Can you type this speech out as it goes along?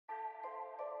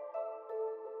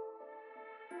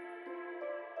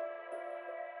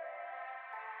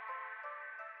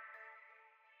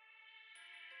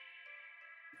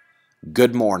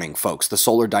Good morning, folks. The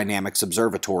Solar Dynamics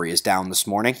Observatory is down this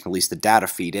morning, at least the data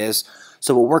feed is,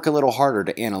 so we'll work a little harder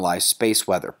to analyze space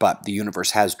weather, but the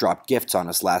universe has dropped gifts on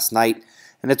us last night,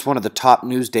 and it's one of the top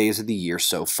news days of the year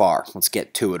so far. Let's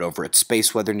get to it over at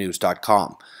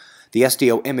spaceweathernews.com. The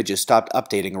SDO images stopped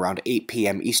updating around 8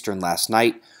 p.m. Eastern last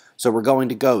night, so we're going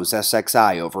to GOES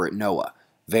SXI over at NOAA.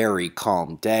 Very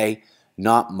calm day,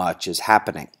 not much is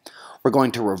happening. We're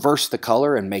going to reverse the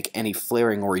color and make any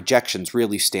flaring or ejections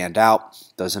really stand out.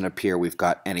 Doesn't appear we've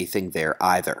got anything there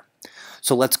either.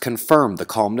 So let's confirm the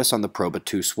calmness on the Proba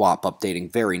 2 swap,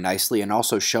 updating very nicely and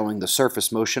also showing the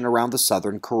surface motion around the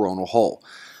southern coronal hole.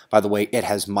 By the way, it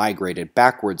has migrated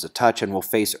backwards a touch and will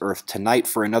face Earth tonight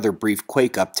for another brief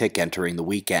quake uptick entering the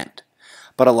weekend.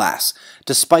 But alas,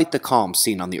 despite the calm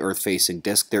seen on the Earth-facing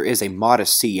disk, there is a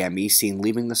modest CME seen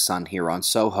leaving the Sun here on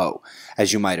SOHO.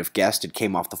 As you might have guessed, it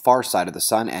came off the far side of the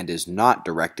Sun and is not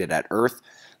directed at Earth.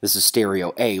 This is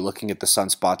Stereo A looking at the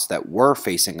sunspots that were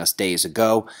facing us days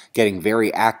ago, getting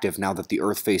very active now that the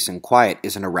Earth-facing quiet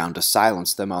isn't around to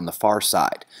silence them on the far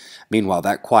side. Meanwhile,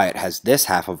 that quiet has this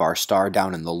half of our star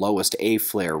down in the lowest A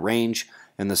flare range,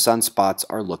 and the sunspots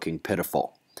are looking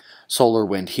pitiful. Solar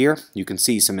wind here. You can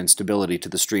see some instability to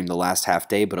the stream the last half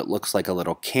day, but it looks like a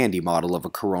little candy model of a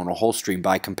coronal hole stream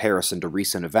by comparison to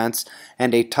recent events,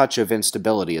 and a touch of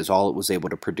instability is all it was able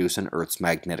to produce in Earth's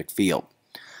magnetic field.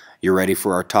 You ready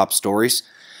for our top stories?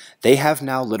 They have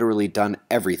now literally done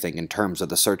everything in terms of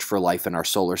the search for life in our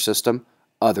solar system,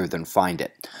 other than find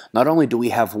it. Not only do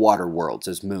we have water worlds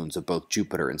as moons of both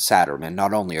Jupiter and Saturn, and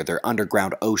not only are there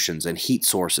underground oceans and heat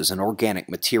sources and organic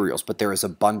materials, but there is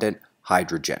abundant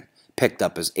hydrogen, picked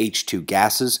up as H2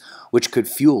 gases, which could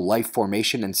fuel life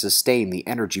formation and sustain the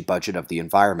energy budget of the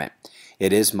environment.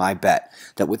 It is my bet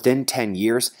that within 10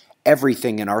 years,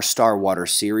 everything in our Starwater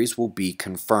series will be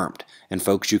confirmed. And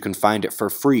folks, you can find it for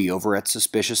free over at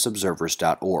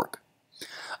suspiciousobservers.org.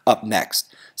 Up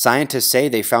next, scientists say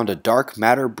they found a dark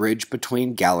matter bridge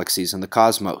between galaxies in the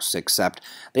cosmos, except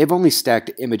they've only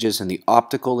stacked images in the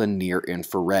optical and near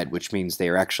infrared, which means they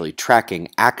are actually tracking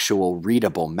actual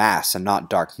readable mass and not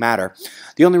dark matter.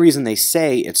 The only reason they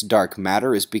say it's dark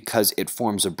matter is because it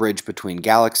forms a bridge between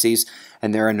galaxies,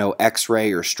 and there are no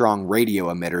X-ray or strong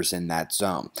radio emitters in that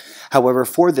zone. However,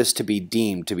 for this to be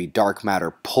deemed to be dark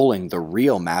matter pulling the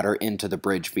real matter into the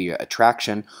bridge via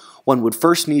attraction, one would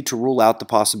first need to rule out the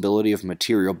possibility of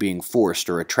material being forced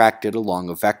or attracted along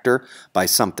a vector by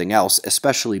something else,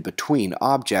 especially between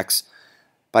objects,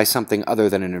 by something other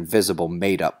than an invisible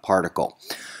made-up particle.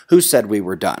 Who said we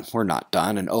were done? We're not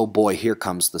done, and oh boy, here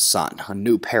comes the sun. A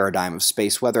new paradigm of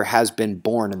space weather has been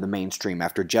born in the mainstream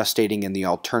after gestating in the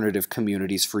alternative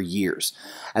communities for years.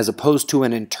 As opposed to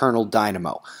an internal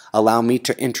dynamo, allow me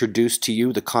to introduce to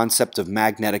you the concept of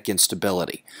magnetic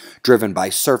instability, driven by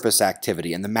surface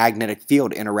activity and the magnetic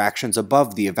field interactions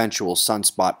above the eventual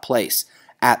sunspot place,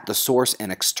 at the source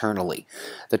and externally.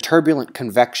 The turbulent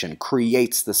convection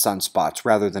creates the sunspots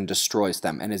rather than destroys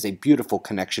them, and is a beautiful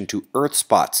connection to Earth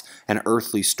spots and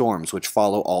earthly storms which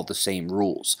follow all the same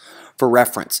rules. For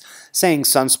reference, saying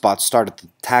sunspots start at the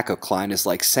tachocline is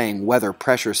like saying weather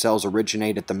pressure cells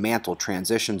originate at the mantle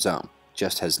transition zone.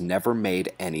 Just has never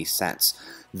made any sense.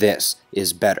 This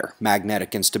is better.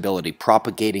 Magnetic instability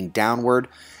propagating downward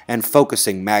and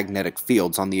focusing magnetic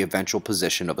fields on the eventual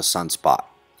position of a sunspot.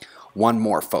 One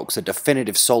more, folks, a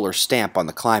definitive solar stamp on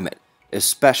the climate,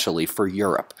 especially for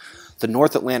Europe. The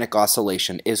North Atlantic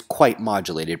Oscillation is quite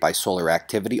modulated by solar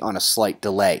activity on a slight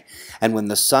delay, and when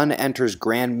the sun enters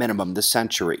grand minimum this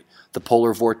century, the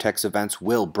polar vortex events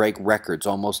will break records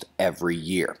almost every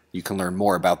year. You can learn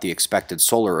more about the expected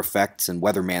solar effects in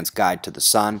Weatherman's Guide to the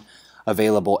Sun,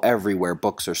 available everywhere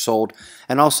books are sold,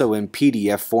 and also in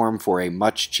PDF form for a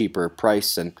much cheaper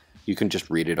price, and you can just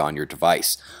read it on your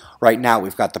device. Right now,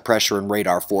 we've got the pressure and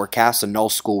radar forecast, a null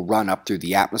school run up through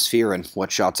the atmosphere, and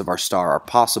what shots of our star are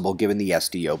possible given the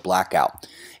SDO blackout.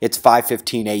 It's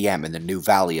 5:15 a.m. in the new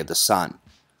Valley of the Sun.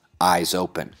 Eyes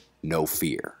open, no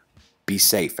fear. Be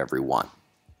safe, everyone.